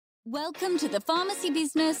Welcome to the Pharmacy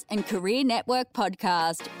Business and Career Network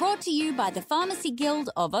podcast, brought to you by the Pharmacy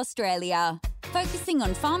Guild of Australia. Focusing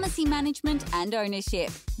on pharmacy management and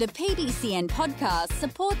ownership, the PBCN podcast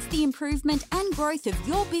supports the improvement and growth of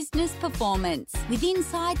your business performance with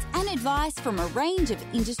insights and advice from a range of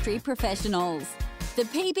industry professionals. The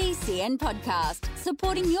PBCN podcast,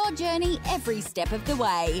 supporting your journey every step of the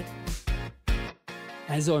way.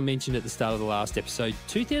 As I mentioned at the start of the last episode,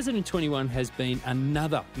 2021 has been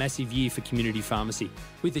another massive year for community pharmacy.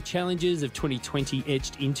 With the challenges of 2020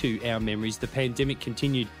 etched into our memories, the pandemic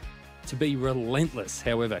continued to be relentless.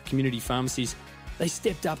 However, community pharmacies, they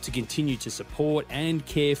stepped up to continue to support and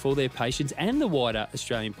care for their patients and the wider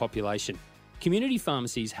Australian population. Community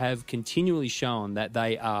pharmacies have continually shown that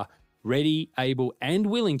they are ready, able and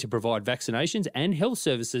willing to provide vaccinations and health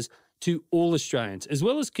services to all Australians, as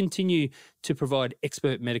well as continue to provide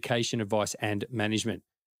expert medication advice and management.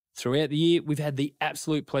 Throughout the year, we've had the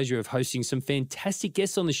absolute pleasure of hosting some fantastic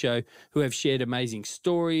guests on the show who have shared amazing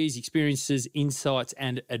stories, experiences, insights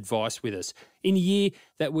and advice with us. In a year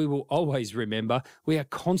that we will always remember, we are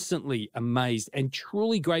constantly amazed and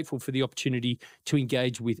truly grateful for the opportunity to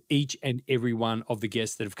engage with each and every one of the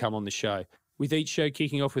guests that have come on the show. With each show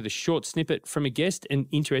kicking off with a short snippet from a guest, an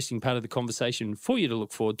interesting part of the conversation for you to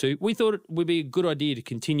look forward to, we thought it would be a good idea to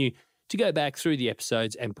continue to go back through the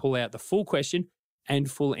episodes and pull out the full question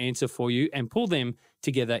and full answer for you and pull them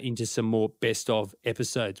together into some more best of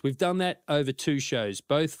episodes. We've done that over 2 shows,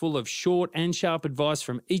 both full of short and sharp advice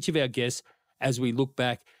from each of our guests as we look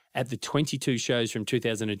back at the 22 shows from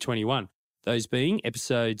 2021. Those being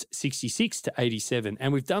episodes 66 to 87.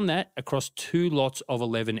 And we've done that across 2 lots of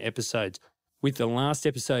 11 episodes, with the last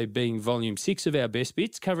episode being volume 6 of our best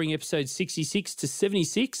bits, covering episodes 66 to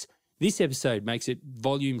 76. This episode makes it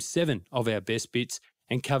volume 7 of our best bits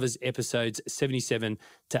and covers episodes 77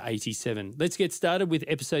 to 87. Let's get started with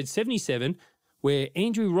episode 77, where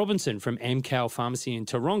Andrew Robinson from Amcal Pharmacy in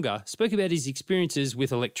Taronga spoke about his experiences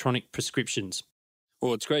with electronic prescriptions.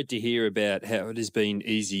 Well, it's great to hear about how it has been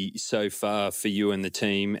easy so far for you and the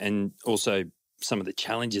team, and also some of the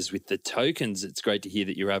challenges with the tokens. It's great to hear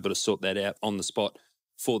that you're able to sort that out on the spot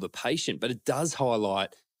for the patient, but it does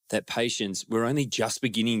highlight that patients were only just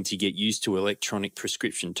beginning to get used to electronic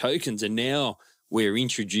prescription tokens, and now we're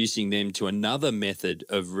introducing them to another method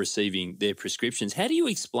of receiving their prescriptions. How do you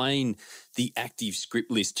explain the active script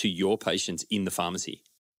list to your patients in the pharmacy?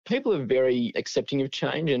 People are very accepting of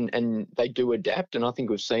change and they do adapt, and I think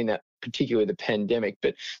we've seen that particularly the pandemic,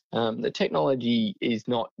 but the technology is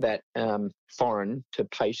not that foreign to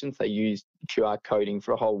patients. They use QR coding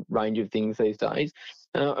for a whole range of things these days,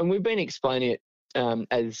 and we've been explaining it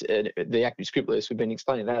as the active script list. We've been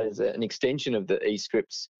explaining that as an extension of the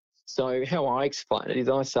e-scripts. So how I explain it is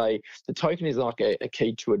I say the token is like a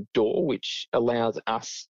key to a door which allows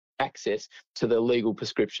us access to the legal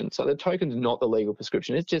prescription. So the token's not the legal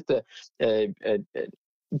prescription. It's just a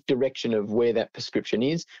direction of where that prescription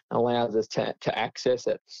is, allows us to access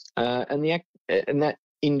it. And that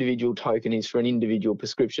individual token is for an individual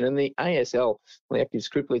prescription. And the ASL, the active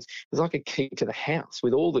script list, is like a key to the house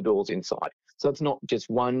with all the doors inside. So it's not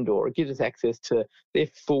just one door. It gives us access to their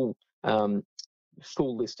full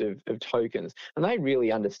list of tokens, and they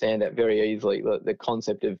really understand that very easily, the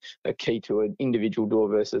concept of a key to an individual door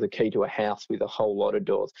versus a key to a house with a whole lot of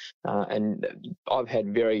doors. And I've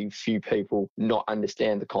had very few people not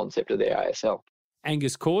understand the concept of their ASL.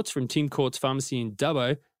 Angus Courts from Tim Courts Pharmacy in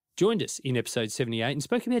Dubbo joined us in episode 78 and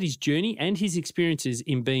spoke about his journey and his experiences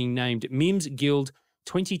in being named MIMS Guild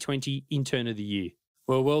 2020 Intern of the Year.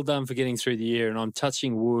 Well done for getting through the year, and I'm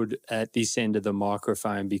touching wood at this end of the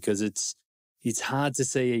microphone because it's hard to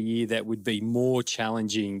see a year that would be more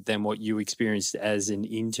challenging than what you experienced as an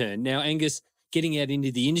intern. Now, Angus, getting out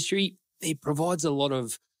into the industry, it provides a lot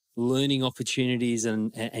of learning opportunities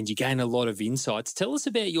and you gain a lot of insights. Tell us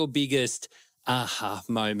about your biggest aha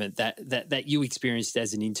moment that you experienced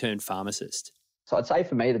as an intern pharmacist. So I'd say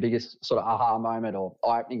for me, the biggest sort of aha moment or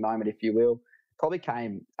eye-opening moment, if you will, probably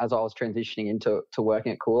came as I was transitioning into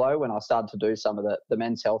working at Coolo, when I started to do some of the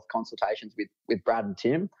men's health consultations with Brad and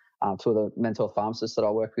Tim, two of the mental health pharmacists that I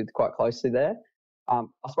work with quite closely there. I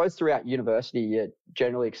suppose throughout university, you're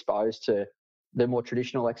generally exposed to the more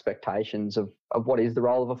traditional expectations of what is the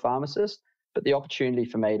role of a pharmacist, but the opportunity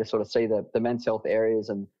for me to sort of see the men's health areas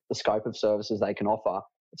and the scope of services they can offer,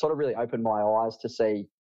 it sort of really opened my eyes to see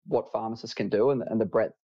what pharmacists can do and the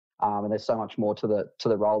breadth. And there's so much more to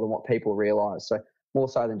the role than what people realise. So more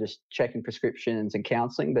so than just checking prescriptions and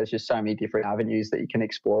counselling, there's just so many different avenues that you can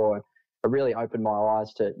explore. And it really opened my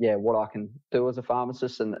eyes to, what I can do as a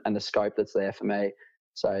pharmacist and the scope that's there for me.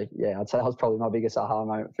 So, I'd say that was probably my biggest aha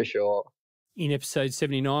moment for sure. In episode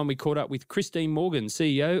 79, we caught up with Christine Morgan,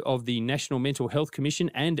 CEO of the National Mental Health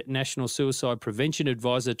Commission and National Suicide Prevention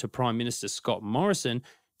Advisor to Prime Minister Scott Morrison,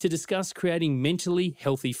 to discuss creating mentally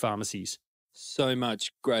healthy pharmacies. So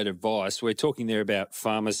much great advice. We're talking there about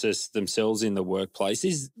pharmacists themselves in the workplace.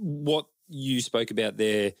 Is what you spoke about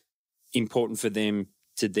there important for them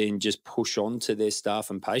to then just push on to their staff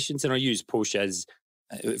and patients? And I use push as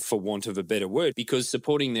for want of a better word, because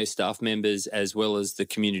supporting their staff members as well as the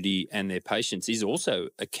community and their patients is also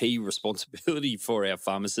a key responsibility for our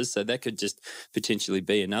pharmacists. So that could just potentially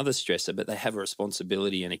be another stressor, but they have a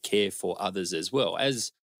responsibility and a care for others as well.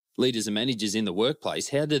 As leaders and managers in the workplace,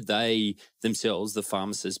 how do they themselves, the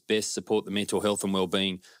pharmacists, best support the mental health and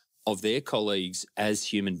wellbeing of their colleagues as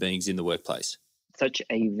human beings in the workplace? Such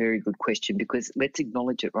a very good question, because let's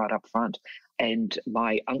acknowledge it right up front. And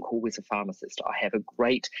my uncle was a pharmacist. I have a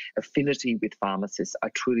great affinity with pharmacists. I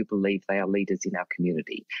truly believe they are leaders in our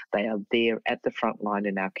community. They are there at the front line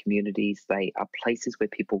in our communities. They are places where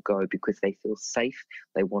people go because they feel safe,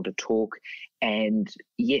 they want to talk. And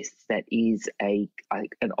yes, that is an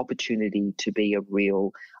opportunity to be a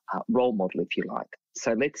real role model, if you like.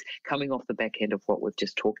 So coming off the back end of what we've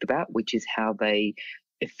just talked about, which is how they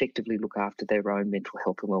effectively look after their own mental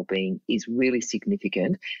health and well-being, is really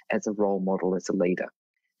significant as a role model, as a leader.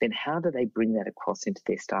 Then how do they bring that across into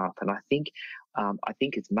their staff? And I think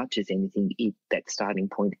as much as anything, that starting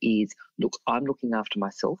point is, look, I'm looking after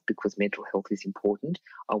myself because mental health is important.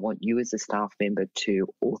 I want you as a staff member to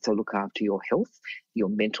also look after your health, your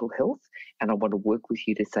mental health, and I want to work with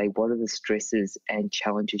you to say, what are the stresses and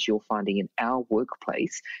challenges you're finding in our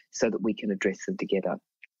workplace so that we can address them together.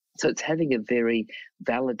 So it's having a very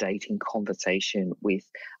validating conversation with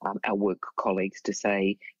our work colleagues to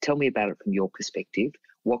say, tell me about it from your perspective.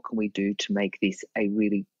 What can we do to make this a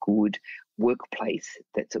really good workplace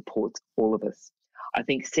that supports all of us? I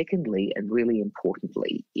think secondly, and really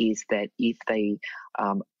importantly, is that if they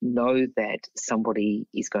know that somebody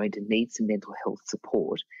is going to need some mental health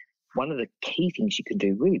support, one of the key things you can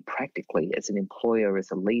do really practically as an employer,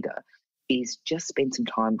 as a leader, is just spend some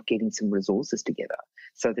time getting some resources together,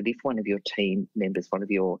 so that if one of your team members, one of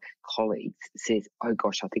your colleagues says, oh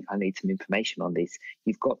gosh, I think I need some information on this,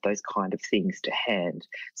 you've got those kind of things to hand.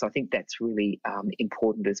 So I think that's really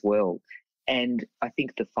important as well. And I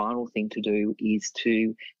think the final thing to do is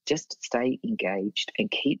to just stay engaged and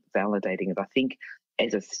keep validating it. I think,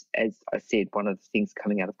 as I said, one of the things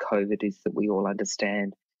coming out of COVID is that we all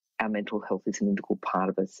understand our mental health is an integral part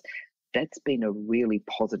of us. That's been a really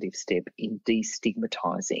positive step in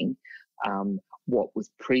destigmatising what was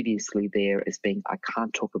previously there as being, I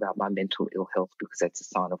can't talk about my mental ill health because that's a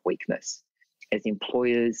sign of weakness. As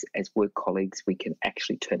employers, as work colleagues, we can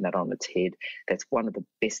actually turn that on its head. That's one of the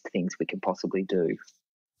best things we can possibly do.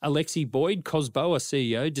 Alexi Boyd, Cosboa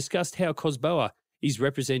CEO, discussed how Cosboa is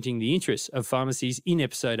representing the interests of pharmacies in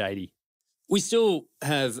episode 80. We still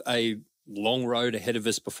have a long road ahead of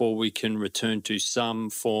us before we can return to some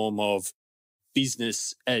form of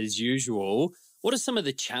business as usual. What are some of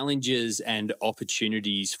the challenges and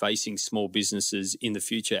opportunities facing small businesses in the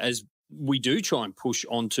future as we do try and push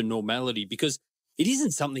on to normality? Because it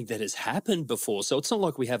isn't something that has happened before. So it's not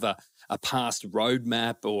like we have a past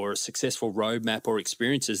roadmap or a successful roadmap or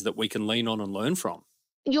experiences that we can lean on and learn from.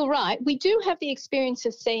 You're right. We do have the experience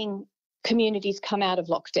of seeing communities come out of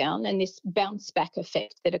lockdown and this bounce back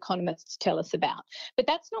effect that economists tell us about. But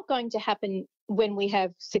that's not going to happen when we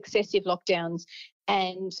have successive lockdowns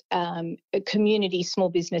and community small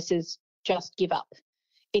businesses just give up.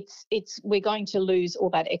 We're going to lose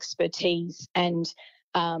all that expertise, and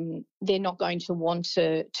they're not going to want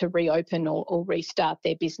to reopen or restart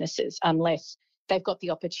their businesses unless they've got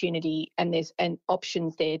the opportunity and there's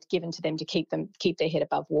options there given to them to keep their head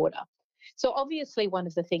above water. So obviously one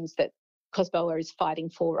of the things that Cosboa is fighting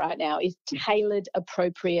for right now is tailored,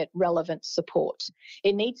 appropriate, relevant support.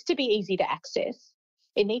 It needs to be easy to access.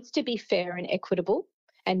 It needs to be fair and equitable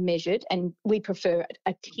and measured, and we prefer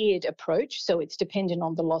a tiered approach, so it's dependent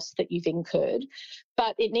on the loss that you've incurred.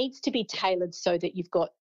 But it needs to be tailored so that you've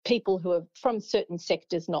got people who are from certain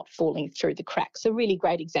sectors not falling through the cracks. A really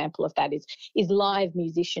great example of that is live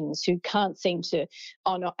musicians who can't seem to,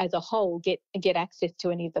 as a whole, get access to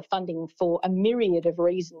any of the funding for a myriad of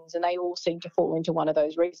reasons, and they all seem to fall into one of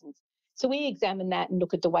those reasons. So we examine that and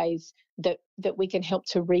look at the ways that we can help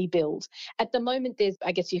to rebuild. At the moment, there's,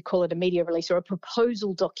 I guess you call it a media release or a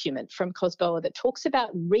proposal document from Cosboa that talks about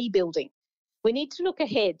rebuilding. We need to look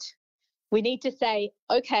ahead. We need to say,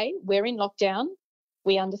 okay, we're in lockdown.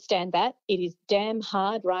 We understand that. It is damn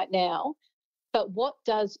hard right now. But what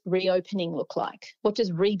does reopening look like? What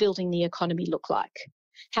does rebuilding the economy look like?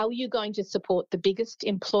 How are you going to support the biggest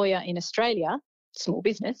employer in Australia, small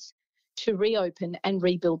business, to reopen and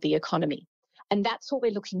rebuild the economy? And that's what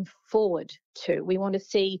we're looking forward to. We want to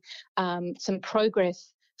see some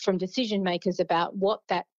progress from decision makers about what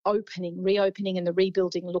that reopening and the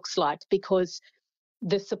rebuilding looks like, because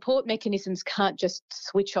the support mechanisms can't just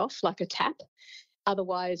switch off like a tap.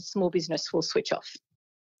 Otherwise, small business will switch off.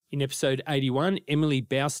 In episode 81, Emily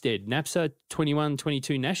Bousted, NAPSA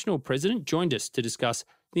 21-22 National President, joined us to discuss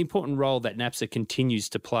the important role that NAPSA continues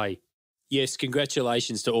to play. Yes,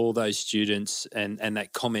 congratulations to all those students and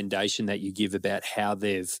that commendation that you give about how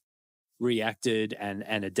they've reacted and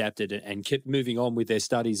adapted and kept moving on with their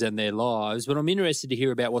studies and their lives. But I'm interested to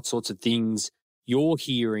hear about what sorts of things you're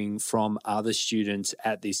hearing from other students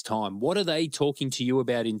at this time. What are they talking to you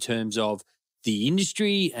about in terms of the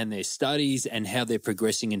industry and their studies and how they're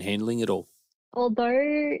progressing and handling it all?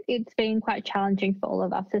 Although it's been quite challenging for all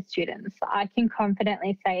of us as students, I can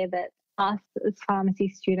confidently say that us as pharmacy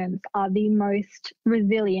students are the most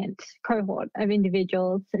resilient cohort of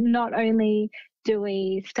individuals. Not only do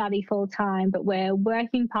we study full-time, but we're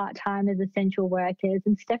working part-time as essential workers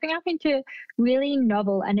and stepping up into really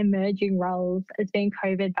novel and emerging roles as being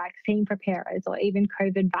COVID vaccine preparers or even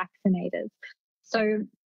COVID vaccinators. So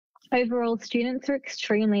overall, students are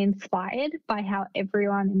extremely inspired by how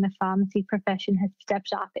everyone in the pharmacy profession has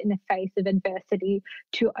stepped up in the face of adversity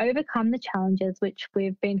to overcome the challenges which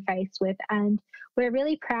we've been faced with. And we're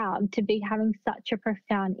really proud to be having such a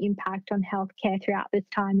profound impact on healthcare throughout this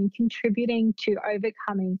time and contributing to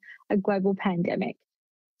overcoming a global pandemic.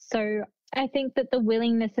 So I think that the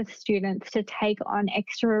willingness of students to take on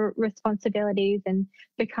extra responsibilities and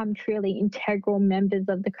become truly integral members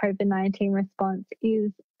of the COVID-19 response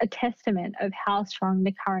is a testament of how strong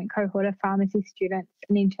the current cohort of pharmacy students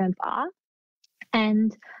and interns are.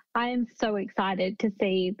 And I am so excited to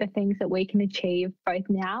see the things that we can achieve both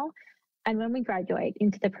now and when we graduate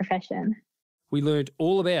into the profession. We learned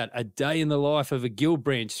all about a day in the life of a guild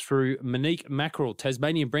branch through Monique Mackerel,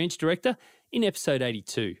 Tasmanian Branch Director, in episode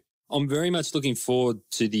 82. I'm very much looking forward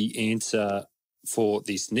to the answer for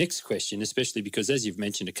this next question, especially because, as you've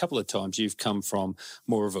mentioned a couple of times, you've come from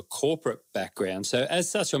more of a corporate background. So as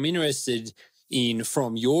such, I'm interested in,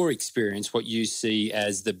 from your experience, what you see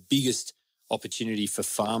as the biggest opportunity for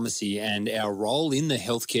pharmacy and our role in the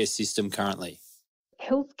healthcare system currently.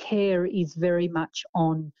 Healthcare is very much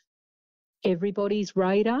on everybody's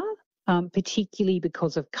radar, particularly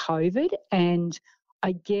because of COVID. And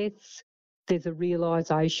I guess there's a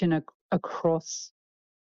realisation across,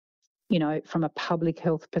 from a public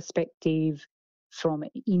health perspective, from an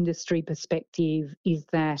industry perspective, is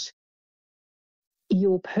that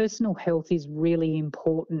your personal health is really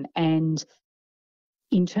important. And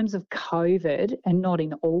in terms of COVID, and not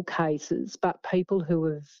in all cases, but people who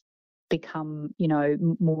have become,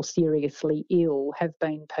 more seriously ill have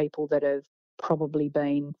been people that have probably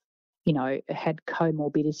been, had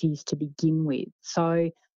comorbidities to begin with. So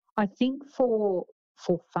I think for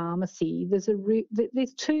pharmacy, there's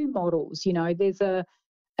two models.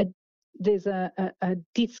 There's a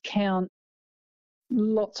discount,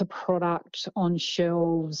 lots of product on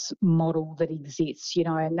shelves model that exists,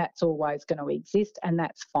 and that's always going to exist, and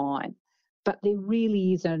that's fine. But there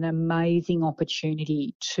really is an amazing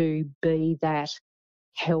opportunity to be that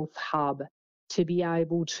health hub, to be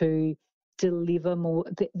able to deliver more.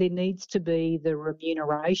 There needs to be the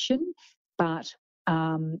remuneration, but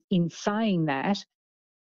in saying that,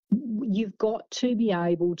 you've got to be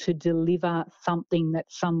able to deliver something that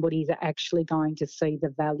somebody's actually going to see the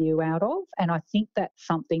value out of. And I think that's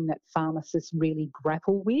something that pharmacists really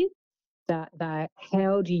grapple with, that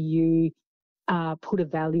how do you put a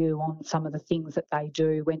value on some of the things that they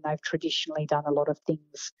do when they've traditionally done a lot of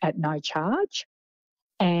things at no charge,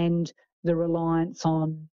 and the reliance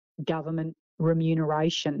on government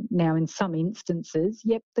remuneration. Now, in some instances,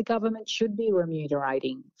 the government should be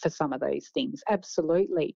remunerating for some of these things,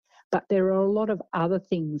 absolutely. But there are a lot of other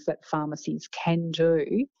things that pharmacies can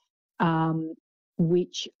do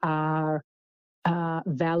which are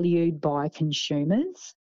valued by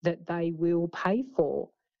consumers that they will pay for.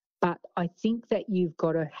 But I think that you've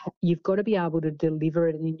got to be able to deliver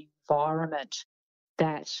it in an environment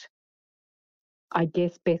that, I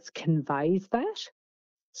guess, best conveys that.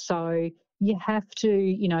 So you have to,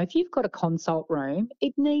 if you've got a consult room,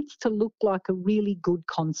 it needs to look like a really good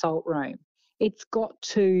consult room. It's got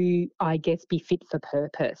to, I guess, be fit for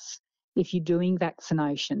purpose. If you're doing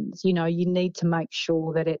vaccinations, you need to make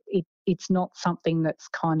sure that it's not something that's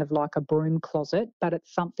kind of like a broom closet, but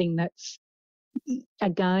it's something that's,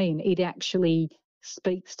 again, it actually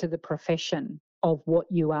speaks to the profession of what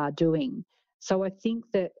you are doing. So I think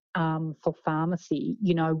that for pharmacy,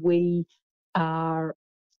 we are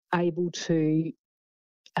able to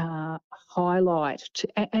highlight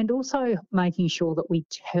and also making sure that we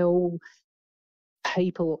tell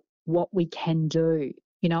people what we can do.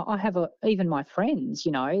 I have even my friends,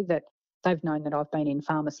 that they've known that I've been in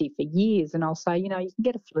pharmacy for years, and I'll say, you can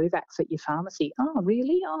get a flu vax at your pharmacy. Oh,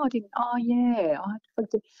 really? Oh, I didn't. Oh, yeah.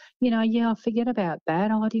 I forget about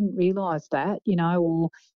that. Oh, I didn't realise that.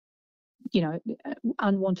 Or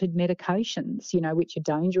unwanted medications, which are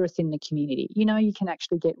dangerous in the community. You can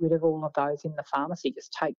actually get rid of all of those in the pharmacy.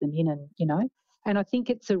 Just take them in, and I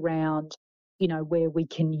think it's around, where we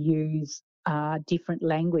can use different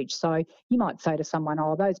language. So you might say to someone,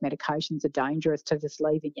 oh, those medications are dangerous to just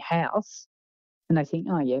leave in your house. And they think,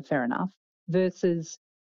 oh, yeah, fair enough. Versus,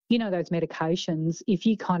 those medications, if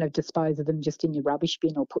you kind of dispose of them just in your rubbish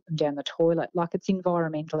bin or put them down the toilet, like it's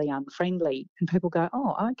environmentally unfriendly. And people go,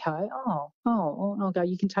 oh, okay, I'll go,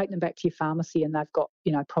 you can take them back to your pharmacy and they've got,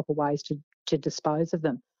 proper ways to dispose of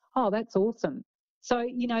them. Oh, that's awesome. So,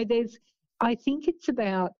 I think it's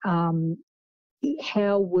about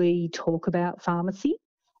how we talk about pharmacy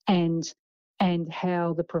and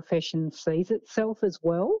how the profession sees itself as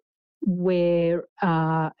well, where,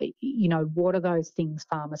 what are those things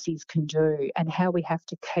pharmacies can do and how we have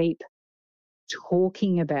to keep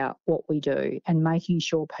talking about what we do and making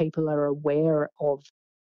sure people are aware of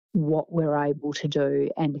what we're able to do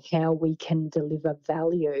and how we can deliver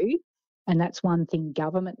value. And that's one thing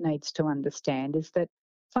government needs to understand, is that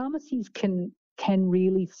pharmacies can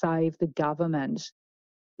really save the government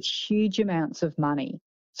huge amounts of money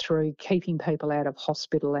through keeping people out of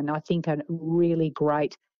hospital. And I think a really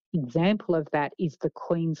great example of that is the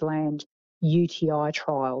Queensland UTI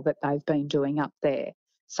trial that they've been doing up there.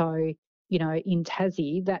 So, in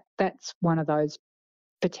Tassie, that's one of those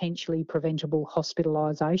potentially preventable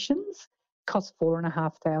hospitalisations. Costs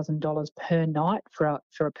 $4,500 per night for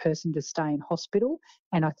a person to stay in hospital,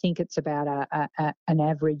 and I think it's about an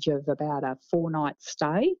average of about a 4-night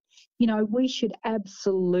stay. We should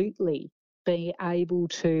absolutely be able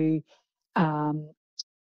to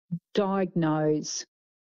diagnose,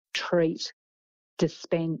 treat,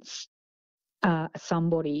 dispense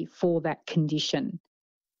somebody for that condition,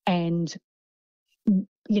 and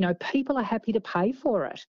people are happy to pay for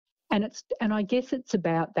it. And I guess it's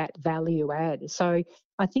about that value add. So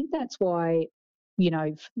I think that's why,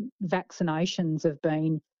 vaccinations have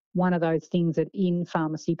been one of those things that in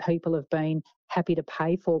pharmacy people have been happy to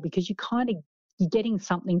pay for, because you're getting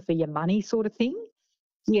something for your money sort of thing,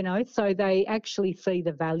 so they actually see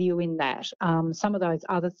the value in that. Some of those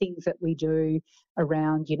other things that we do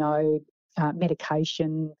around,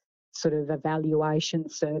 medication sort of evaluation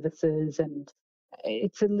services, and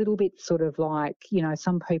it's a little bit sort of like,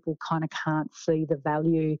 some people kind of can't see the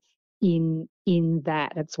value in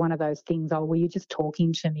that. It's one of those things, oh, well, you're just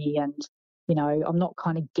talking to me and, I'm not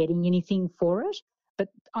kind of getting anything for it. But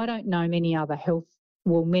I don't know many other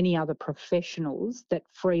professionals that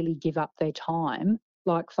freely give up their time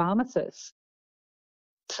like pharmacists.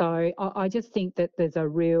 So I just think that there's a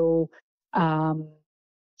real, I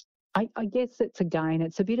guess it's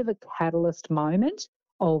a bit of a catalyst moment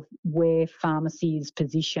of where pharmacy is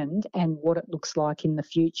positioned and what it looks like in the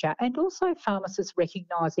future. And also pharmacists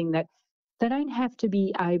recognising that they don't have to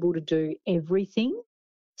be able to do everything.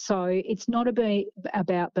 So it's not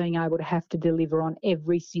about being able to have to deliver on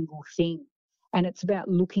every single thing. And it's about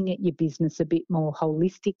looking at your business a bit more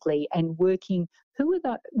holistically and working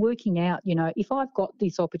out, if I've got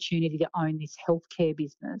this opportunity to own this healthcare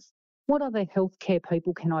business, what other healthcare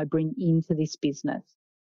people can I bring into this business?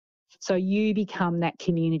 So you become that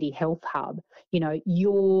community health hub.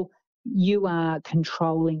 You are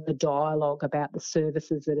controlling the dialogue about the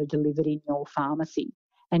services that are delivered in your pharmacy.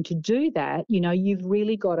 And to do that, you've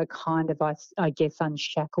really got to kind of, I guess,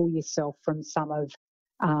 unshackle yourself from some of,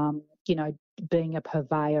 being a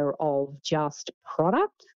purveyor of just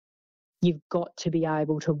product. You've got to be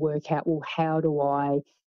able to work out, well, how do I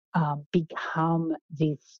become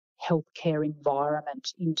this healthcare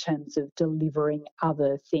environment in terms of delivering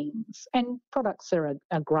other things? And products are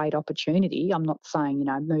a great opportunity. I'm not saying,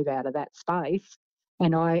 move out of that space.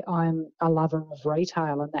 And I'm a lover of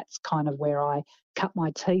retail, and that's kind of where I cut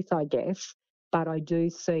my teeth, I guess. But I do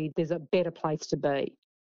see there's a better place to be.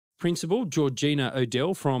 Principal Georgina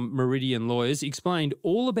Odell from Meridian Lawyers explained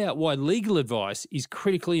all about why legal advice is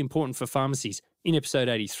critically important for pharmacies in episode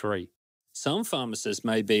 83. Some pharmacists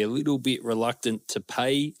may be a little bit reluctant to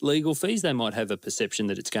pay legal fees. They might have a perception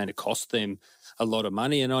that it's going to cost them a lot of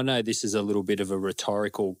money. And I know this is a little bit of a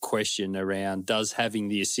rhetorical question around, does having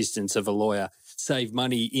the assistance of a lawyer save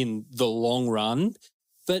money in the long run?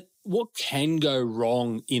 But What can go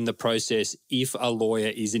wrong in the process if a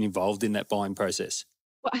lawyer isn't involved in that buying process?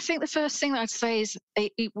 Well, I think the first thing that I'd say is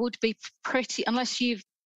it would be pretty, unless you've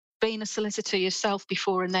been a solicitor yourself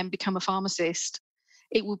before and then become a pharmacist,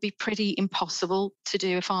 it would be pretty impossible to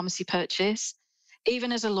do a pharmacy purchase.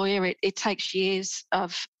 Even as a lawyer, it takes years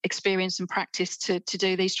of experience and practice to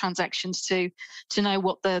do these transactions, to know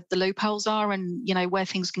what the loopholes are and, you know, where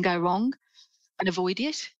things can go wrong and avoid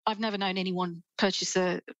it. I've never known anyone purchase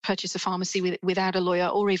a pharmacy without a lawyer,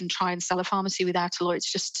 or even try and sell a pharmacy without a lawyer.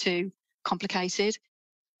 It's just too complicated.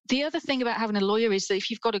 The other thing about having a lawyer is that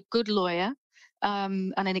if you've got a good lawyer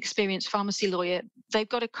and an experienced pharmacy lawyer, they've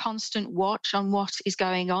got a constant watch on what is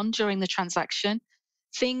going on during the transaction.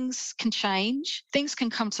 Things can change. Things can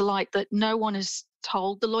come to light that no one has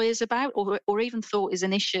told the lawyers about or even thought is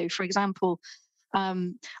an issue. For example,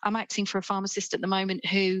 I'm acting for a pharmacist at the moment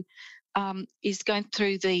who is going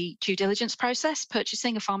through the due diligence process,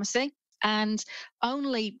 purchasing a pharmacy. And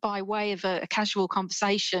only by way of a casual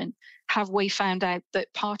conversation have we found out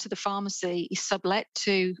that part of the pharmacy is sublet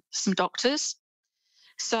to some doctors.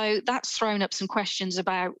 So that's thrown up some questions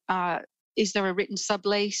about, is there a written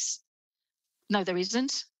sublease? No, there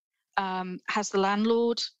isn't. Has the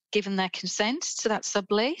landlord given their consent to that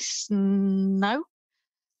sublease? No.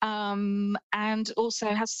 And also,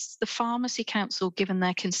 has the Pharmacy Council given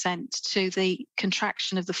their consent to the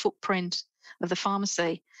contraction of the footprint of the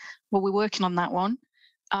pharmacy? Well, we're working on that one.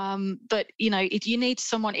 But, you know, you need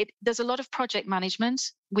someone, there's a lot of project management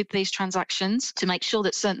with these transactions to make sure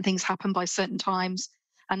that certain things happen by certain times.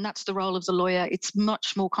 And that's the role of the lawyer. It's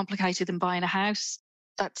much more complicated than buying a house.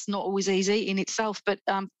 That's not always easy in itself, but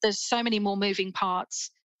there's so many more moving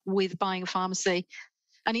parts with buying a pharmacy.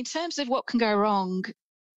 And in terms of what can go wrong,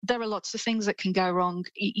 there are lots of things that can go wrong.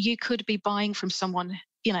 You could be buying from someone,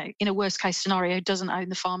 you know, in a worst case scenario, doesn't own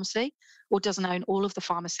the pharmacy or doesn't own all of the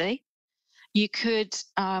pharmacy. You could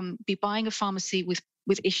be buying a pharmacy with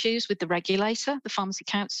issues with the regulator, the Pharmacy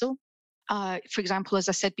Council. For example, as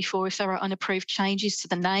I said before, if there are unapproved changes to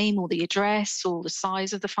the name or the address or the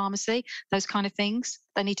size of the pharmacy, those kind of things,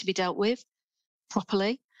 they need to be dealt with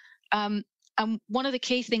properly. And one of the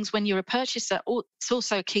key things when you're a purchaser, it's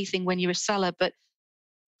also a key thing when you're a seller, but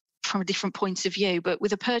from a different point of view. But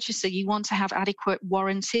with a purchaser, you want to have adequate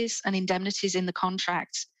warranties and indemnities in the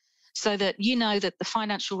contract so that you know that the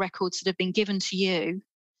financial records that have been given to you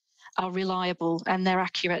are reliable and they're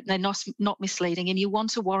accurate, they're not misleading, and you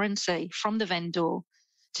want a warranty from the vendor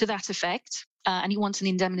to that effect, and you want an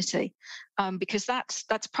indemnity, because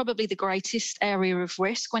that's probably the greatest area of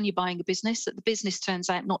risk when you're buying a business, that the business turns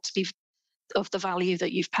out not to be of the value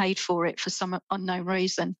that you've paid for it for some unknown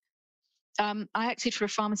reason. I acted for a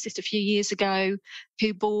pharmacist a few years ago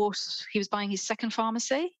who was buying his second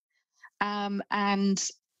pharmacy, and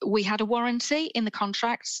we had a warranty in the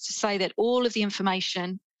contracts to say that all of the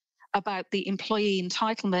information about the employee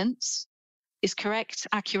entitlements is correct,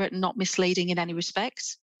 accurate, and not misleading in any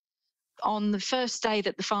respect. On the first day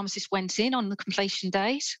that the pharmacist went in, on the completion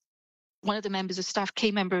date, one of the members of staff,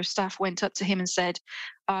 key member of staff, went up to him and said,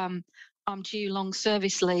 I'm due long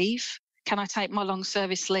service leave. Can I take my long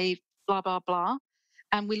service leave? Blah, blah, blah.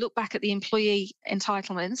 And we looked back at the employee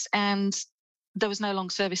entitlements and there was no long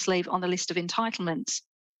service leave on the list of entitlements.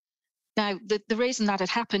 Now, the reason that had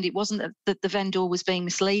happened, it wasn't that the vendor was being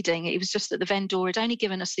misleading. It was just that the vendor had only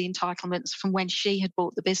given us the entitlements from when she had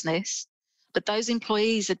bought the business. But those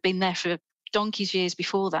employees had been there for donkey's years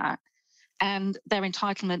before that. And their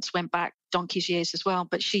entitlements went back donkey's years as well.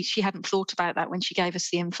 But she hadn't thought about that when she gave us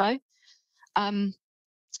the info.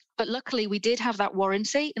 But luckily, we did have that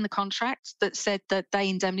warranty in the contract that said that they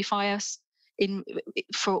indemnify us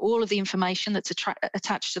for all of the information that's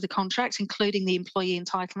attached to the contract, including the employee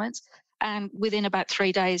entitlements. And within about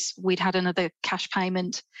 3 days, we'd had another cash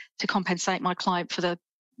payment to compensate my client for the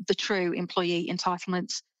true employee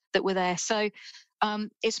entitlements that were there. So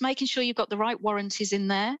it's making sure you've got the right warranties in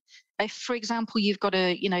there. If, for example, you've got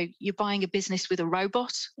you're buying a business with a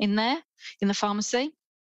robot in there in the pharmacy,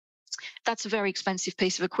 that's a very expensive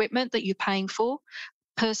piece of equipment that you're paying for.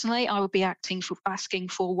 Personally, I would be asking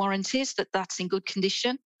for warranties that that's in good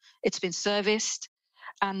condition, it's been serviced,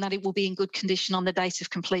 and that it will be in good condition on the date of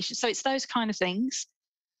completion. So it's those kind of things.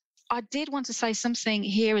 I did want to say something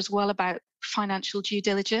here as well about financial due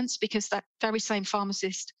diligence, because that very same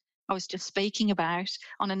pharmacist I was just speaking about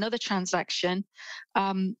on another transaction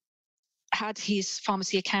had his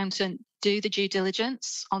pharmacy accountant do the due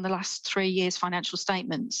diligence on the last 3 years' financial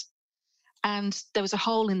statements. And there was a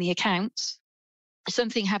hole in the accounts.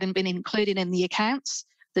 Something hadn't been included in the accounts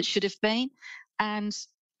that should have been. And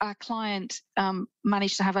our client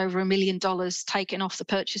managed to have over $1 million taken off the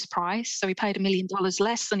purchase price. So he paid $1 million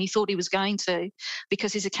less than he thought he was going to,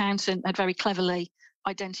 because his accountant had very cleverly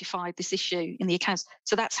identified this issue in the accounts.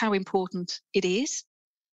 So that's how important it is.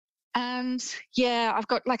 And yeah, I've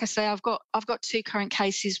got 2 current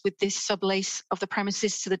cases with this sublease of the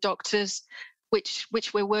premises to the doctors, which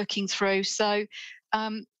we're working through. So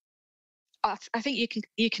I think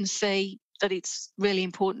you can see that it's really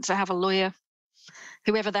important to have a lawyer,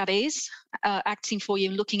 whoever that is, acting for you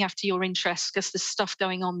and looking after your interests, because there's stuff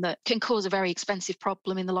going on that can cause a very expensive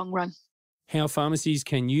problem in the long run. How pharmacies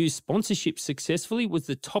can use sponsorship successfully was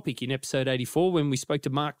the topic in episode 84 when we spoke to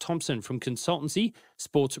Mark Thompson from consultancy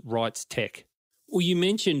Sports Rights Tech. Well, you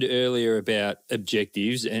mentioned earlier about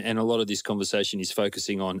objectives, and a lot of this conversation is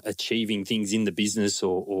focusing on achieving things in the business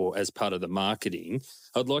or as part of the marketing.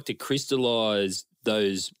 I'd like to crystallise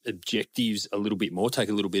those objectives a little bit more, take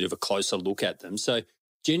a little bit of a closer look at them. So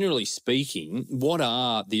generally speaking, what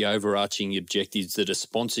are the overarching objectives that a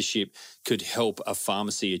sponsorship could help a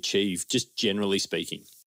pharmacy achieve, just generally speaking?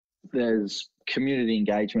 There's community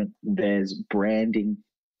engagement, there's branding,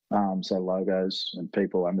 so logos and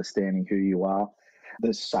people understanding who you are.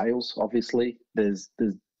 There's sales, obviously. There's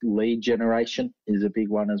lead generation is a big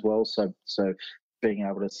one as well. So being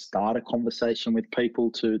able to start a conversation with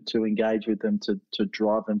people to engage with them, to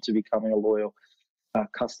drive them to becoming a loyal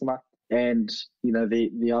customer. And, you know,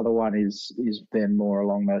 the other one is then more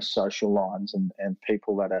along those social lines and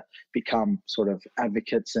people that are become sort of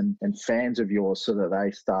advocates and fans of yours, so that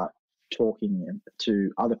they start talking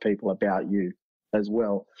to other people about you as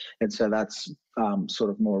well. And so that's sort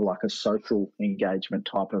of more like a social engagement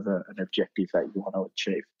type of an objective that you want to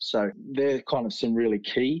achieve. So they're kind of some really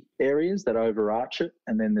key areas that overarch it.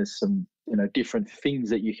 And then there's some, you know, different things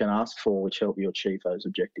that you can ask for which help you achieve those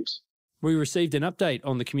objectives. We received an update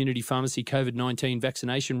on the community pharmacy COVID-19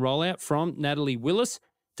 vaccination rollout from Natalie Willis,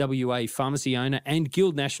 WA pharmacy owner and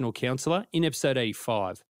Guild National Councillor, in episode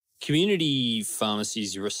 85. Community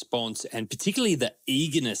pharmacies' response, and particularly the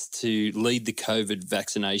eagerness to lead the COVID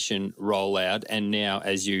vaccination rollout, and now,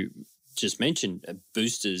 as you just mentioned,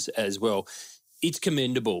 boosters as well, it's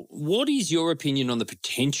commendable. What is your opinion on the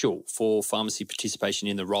potential for pharmacy participation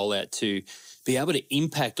in the rollout to be able to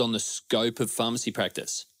impact on the scope of pharmacy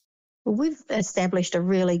practice? Well, we've established a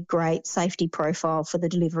really great safety profile for the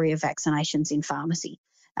delivery of vaccinations in pharmacy.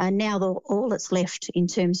 Now all that's left in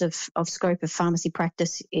terms of scope of pharmacy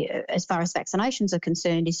practice, as far as vaccinations are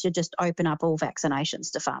concerned, is to just open up all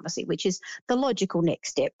vaccinations to pharmacy, which is the logical next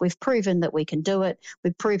step. We've proven that we can do it.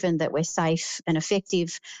 We've proven that we're safe and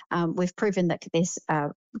effective. We've proven that there's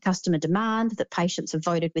customer demand, that patients have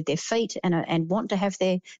voted with their feet and want to have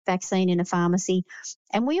their vaccine in a pharmacy.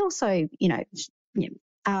 And we also,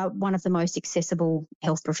 are one of the most accessible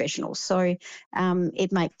health professionals. So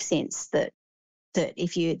it makes sense that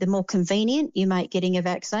the more convenient you make getting a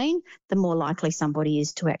vaccine, the more likely somebody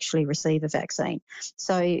is to actually receive a vaccine.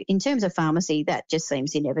 So in terms of pharmacy, that just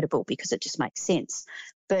seems inevitable because it just makes sense.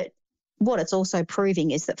 But what it's also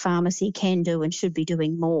proving is that pharmacy can do and should be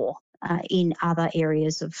doing more in other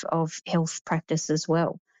areas of health practice as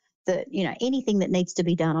well. That, anything that needs to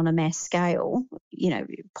be done on a mass scale,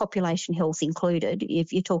 population health included,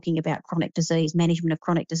 if you're talking about chronic disease, management of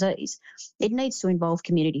chronic disease, it needs to involve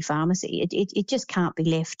community pharmacy. It just can't be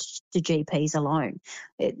left to GPs alone.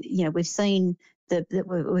 We've seen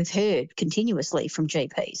we've heard continuously from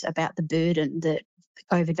GPs about the burden that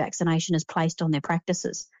COVID vaccination has placed on their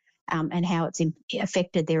practices. And how it's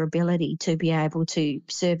affected their ability to be able to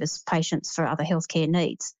service patients for other healthcare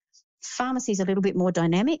needs. Pharmacy is a little bit more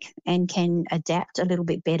dynamic and can adapt a little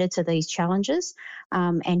bit better to these challenges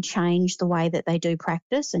and change the way that they do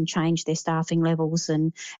practice and change their staffing levels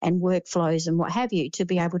and workflows and what have you to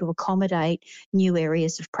be able to accommodate new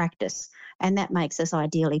areas of practice. And that makes us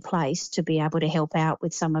ideally placed to be able to help out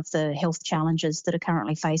with some of the health challenges that are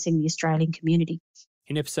currently facing the Australian community.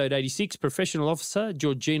 In episode 86, Professional Officer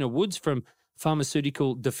Georgina Woods from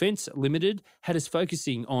Pharmaceutical Defence Limited had us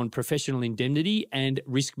focusing on professional indemnity and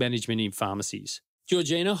risk management in pharmacies.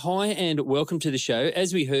 Georgina, hi and welcome to the show.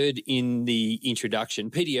 As we heard in the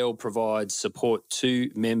introduction, PDL provides support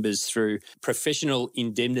to members through professional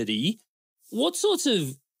indemnity. What sorts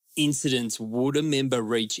of incidents would a member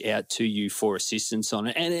reach out to you for assistance on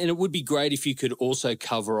it? And it would be great if you could also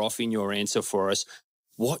cover off in your answer for us,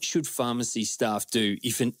 what should pharmacy staff do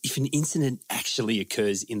if an incident actually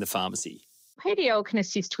occurs in the pharmacy? PDL can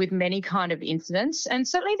assist with many kind of incidents, and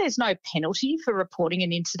certainly there's no penalty for reporting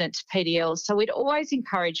an incident to PDL. So we'd always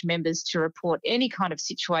encourage members to report any kind of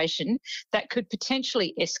situation that could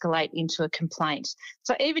potentially escalate into a complaint.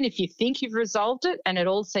 So even if you think you've resolved it and it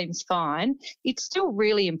all seems fine, it's still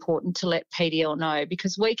really important to let PDL know,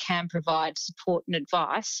 because we can provide support and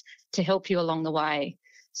advice to help you along the way.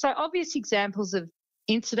 So obvious examples of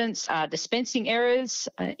incidents are dispensing errors,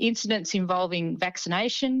 incidents involving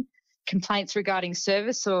vaccination, complaints regarding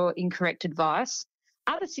service or incorrect advice.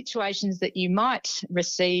 Other situations that you might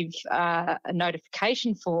receive a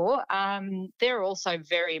notification for, they're also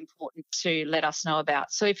very important to let us know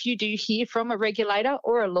about. So if you do hear from a regulator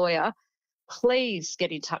or a lawyer, please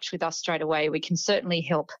get in touch with us straight away. We can certainly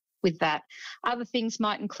help with that. Other things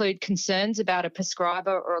might include concerns about a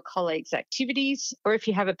prescriber or a colleague's activities, or if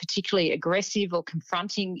you have a particularly aggressive or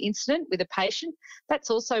confronting incident with a patient,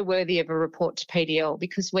 that's also worthy of a report to PDL,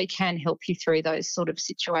 because we can help you through those sort of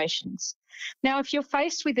situations. Now, if you're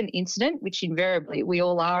faced with an incident, which invariably we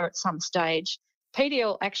all are at some stage,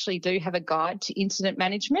 PDL actually do have a guide to incident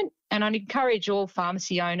management, and I'd encourage all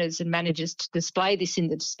pharmacy owners and managers to display this in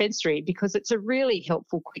the dispensary, because it's a really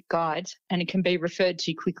helpful quick guide and it can be referred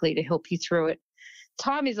to quickly to help you through it.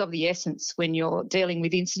 Time is of the essence when you're dealing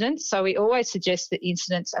with incidents, so we always suggest that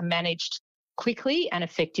incidents are managed quickly and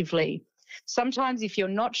effectively. Sometimes if you're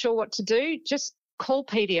not sure what to do, just call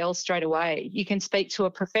PDL straight away. You can speak to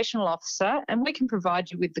a professional officer and we can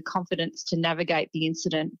provide you with the confidence to navigate the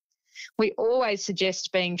incident. We always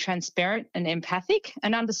suggest being transparent and empathic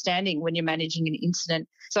and understanding when you're managing an incident.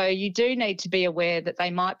 So you do need to be aware that they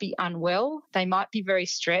might be unwell, they might be very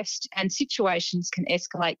stressed, and situations can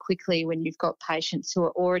escalate quickly when you've got patients who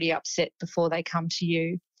are already upset before they come to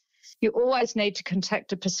you. You always need to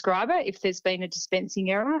contact a prescriber if there's been a dispensing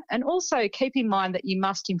error, and also keep in mind that you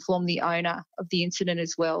must inform the owner of the incident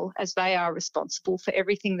as well, as they are responsible for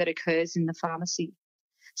everything that occurs in the pharmacy.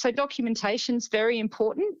 So documentation is very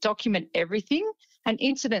important. Document everything, and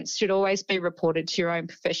incidents should always be reported to your own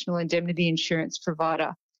professional indemnity insurance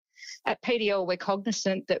provider. At PDL, we're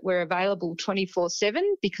cognizant that we're available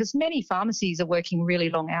 24/7 because many pharmacies are working really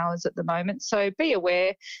long hours at the moment. So be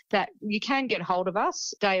aware that you can get hold of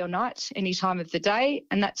us day or night, any time of the day,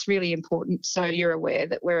 and that's really important. So you're aware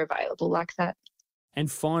that we're available like that. And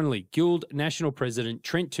finally, Guild National President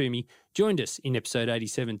Trent Toomey joined us in episode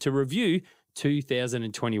 87 to review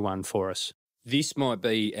 2021 for us. This might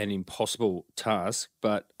be an impossible task,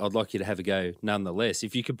 but I'd like you to have a go nonetheless.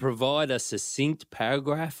 If you could provide a succinct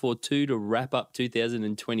paragraph or two to wrap up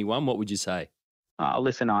 2021, what would you say?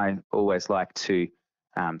 Listen, I always like to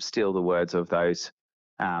steal the words of those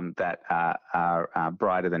that are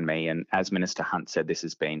brighter than me. And as Minister Hunt said, this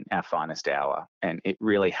has been our finest hour, and it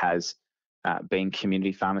really has been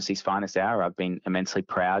Community Pharmacy's finest hour. I've been immensely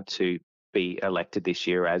proud to be elected this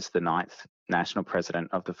year as the 9th National President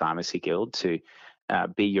of the Pharmacy Guild, to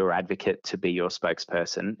be your advocate, to be your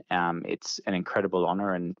spokesperson. It's an incredible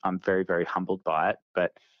honour, and I'm very, very humbled by it.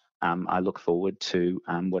 But I look forward to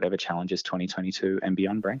whatever challenges 2022 and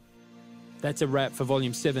beyond bring. That's a wrap for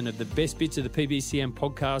Volume 7 of the Best Bits of the PBCN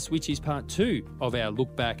podcast, which is part 2 of our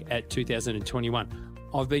look back at 2021.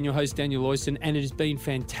 I've been your host, Daniel Oyston, and it has been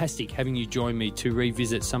fantastic having you join me to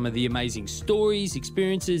revisit some of the amazing stories,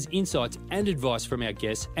 experiences, insights, and advice from our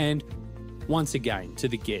guests. And once again, to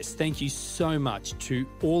the guests, thank you so much to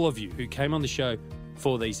all of you who came on the show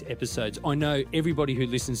for these episodes. I know everybody who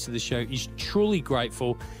listens to the show is truly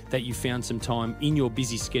grateful that you found some time in your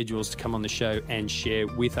busy schedules to come on the show and share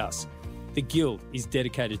with us. The Guild is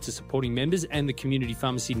dedicated to supporting members and the Community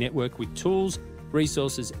Pharmacy Network with tools,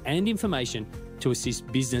 resources, and information to assist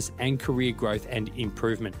business and career growth and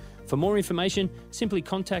improvement. For more information, simply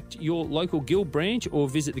contact your local Guild branch or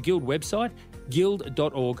visit the Guild website,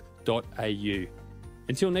 guild.org.au.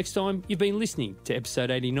 Until next time, you've been listening to episode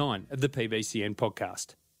 89 of the PBCN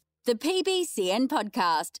podcast. The PBCN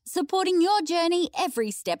podcast, supporting your journey every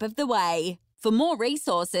step of the way. For more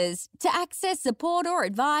resources, to access support or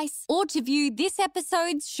advice, or to view this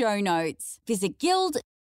episode's show notes, visit guild.org.au.